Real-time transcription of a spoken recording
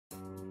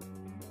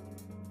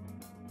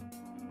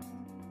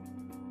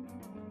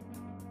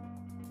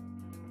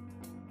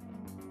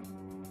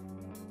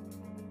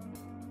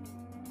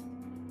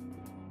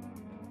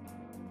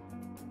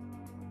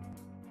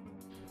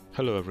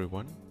Hello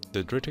everyone,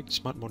 the DrayTek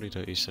Smart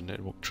Monitor is a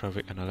network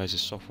traffic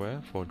analysis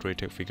software for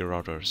DrayTek figure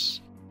routers.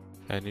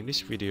 And in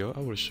this video,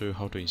 I will show you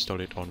how to install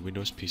it on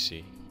Windows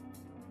PC.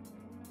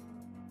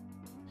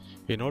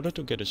 In order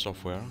to get the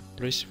software,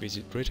 please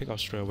visit DrayTek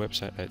Australia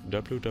website at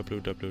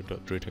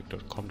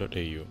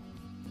www.draytek.com.au.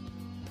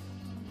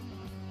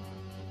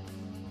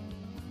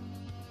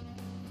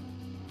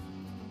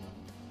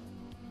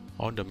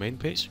 On the main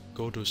page,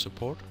 go to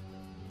Support,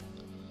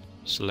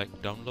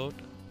 select Download,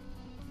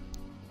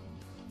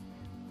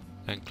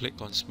 and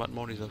click on Smart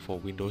Monitor for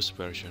Windows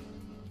version.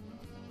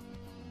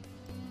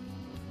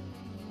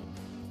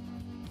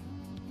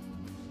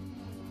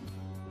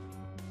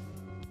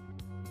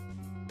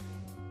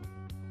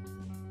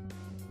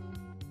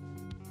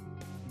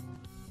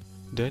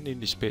 Then in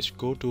this page,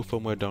 go to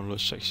Firmware Download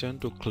section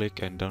to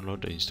click and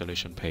download the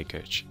installation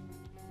package.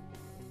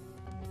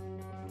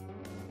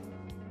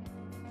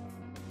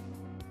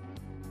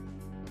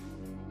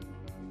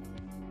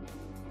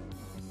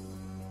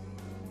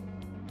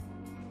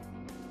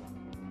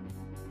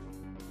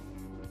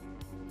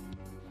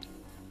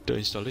 The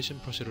installation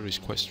procedure is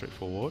quite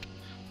straightforward.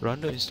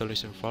 Run the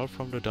installation file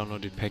from the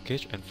downloaded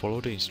package and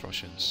follow the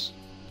instructions.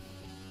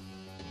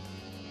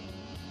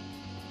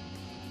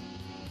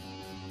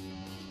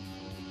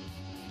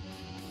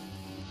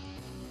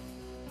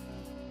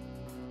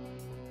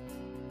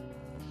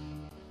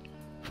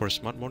 For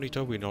Smart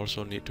Monitor, we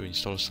also need to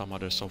install some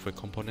other software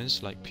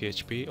components like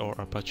PHP or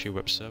Apache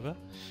Web Server.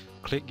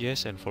 Click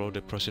Yes and follow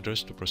the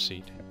procedures to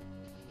proceed.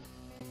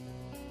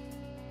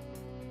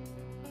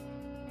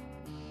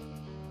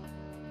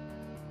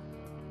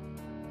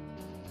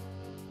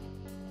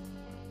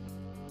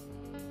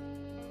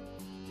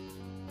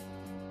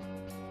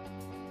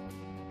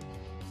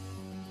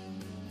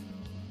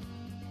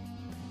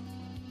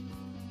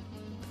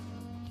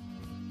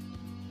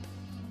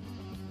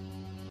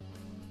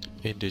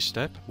 In this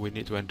step, we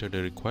need to enter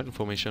the required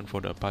information for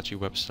the Apache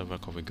Web Server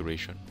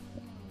configuration.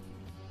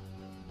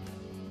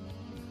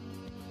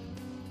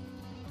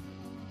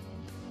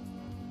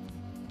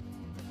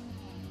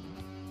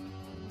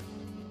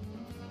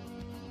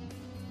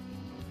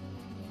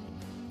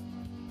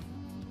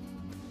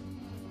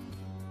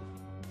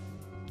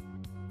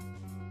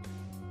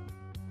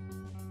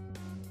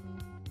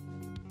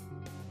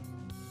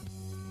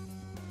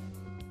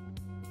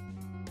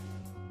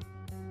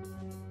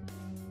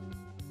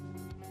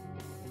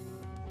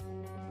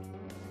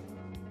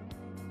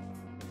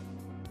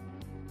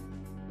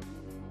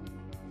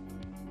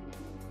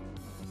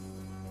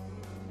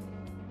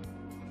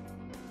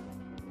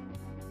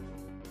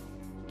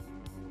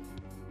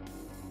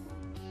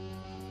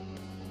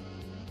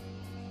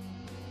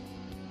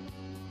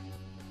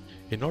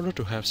 In order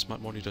to have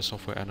Smart Monitor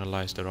software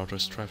analyze the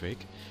router's traffic,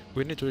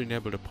 we need to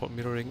enable the port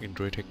mirroring in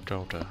DrayTek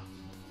router.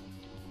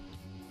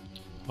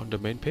 On the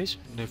main page,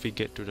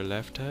 navigate to the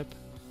left tab,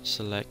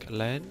 select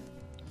LAN,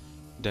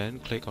 then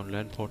click on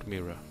LAN port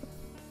mirror.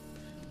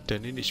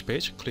 Then in each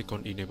page, click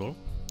on Enable.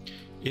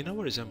 In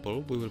our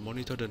example, we will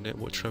monitor the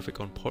network traffic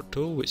on port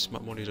 2 with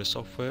Smart Monitor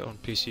software on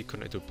PC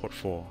connected to port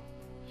 4.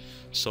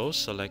 So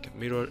select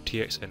Mirror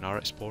TX and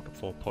RX port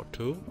for port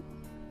 2,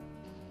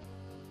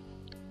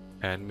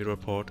 and mirror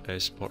port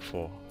as port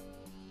 4.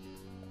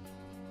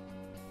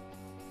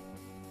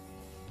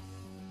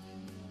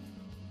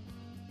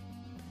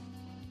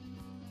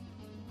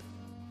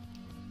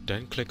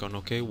 Then click on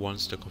OK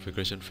once the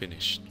configuration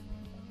finished.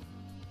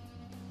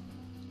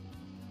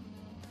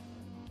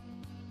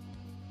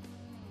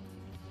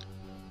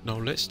 Now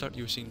let's start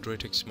using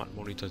DrayTek Smart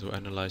Monitor to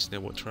analyze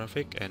network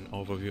traffic and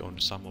overview on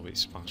some of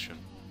its functions.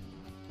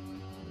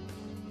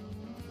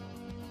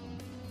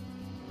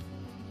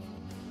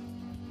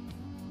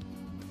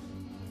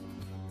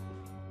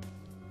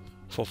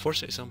 For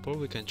first example,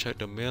 we can check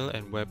the mail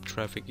and web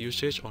traffic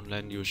usage on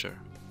LAN user.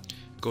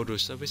 Go to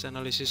Service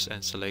Analysis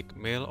and select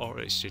Mail or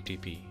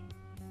HTTP.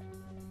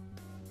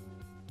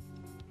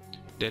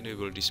 Then it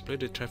will display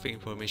the traffic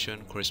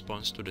information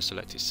corresponds to the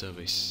selected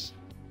service.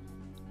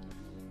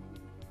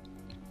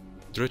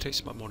 DrayTek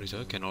Smart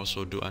Monitor can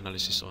also do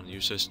analysis on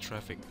users'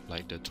 traffic,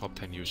 like the top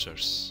 10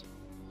 users.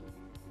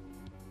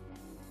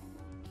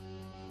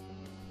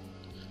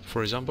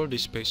 For example,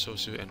 this page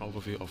shows you an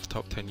overview of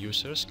top 10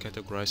 users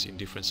categorized in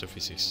different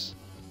services.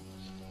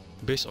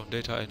 Based on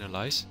data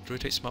analyzed,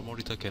 DrayTek Smart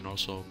Monitor can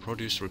also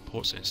produce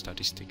reports and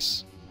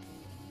statistics.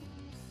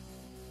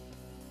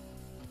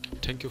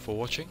 Thank you for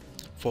watching.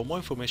 For more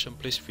information,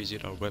 please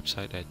visit our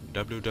website at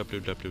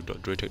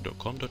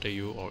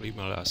www.draytek.com.au or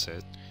email us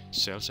at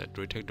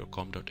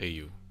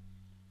sales@draytek.com.au.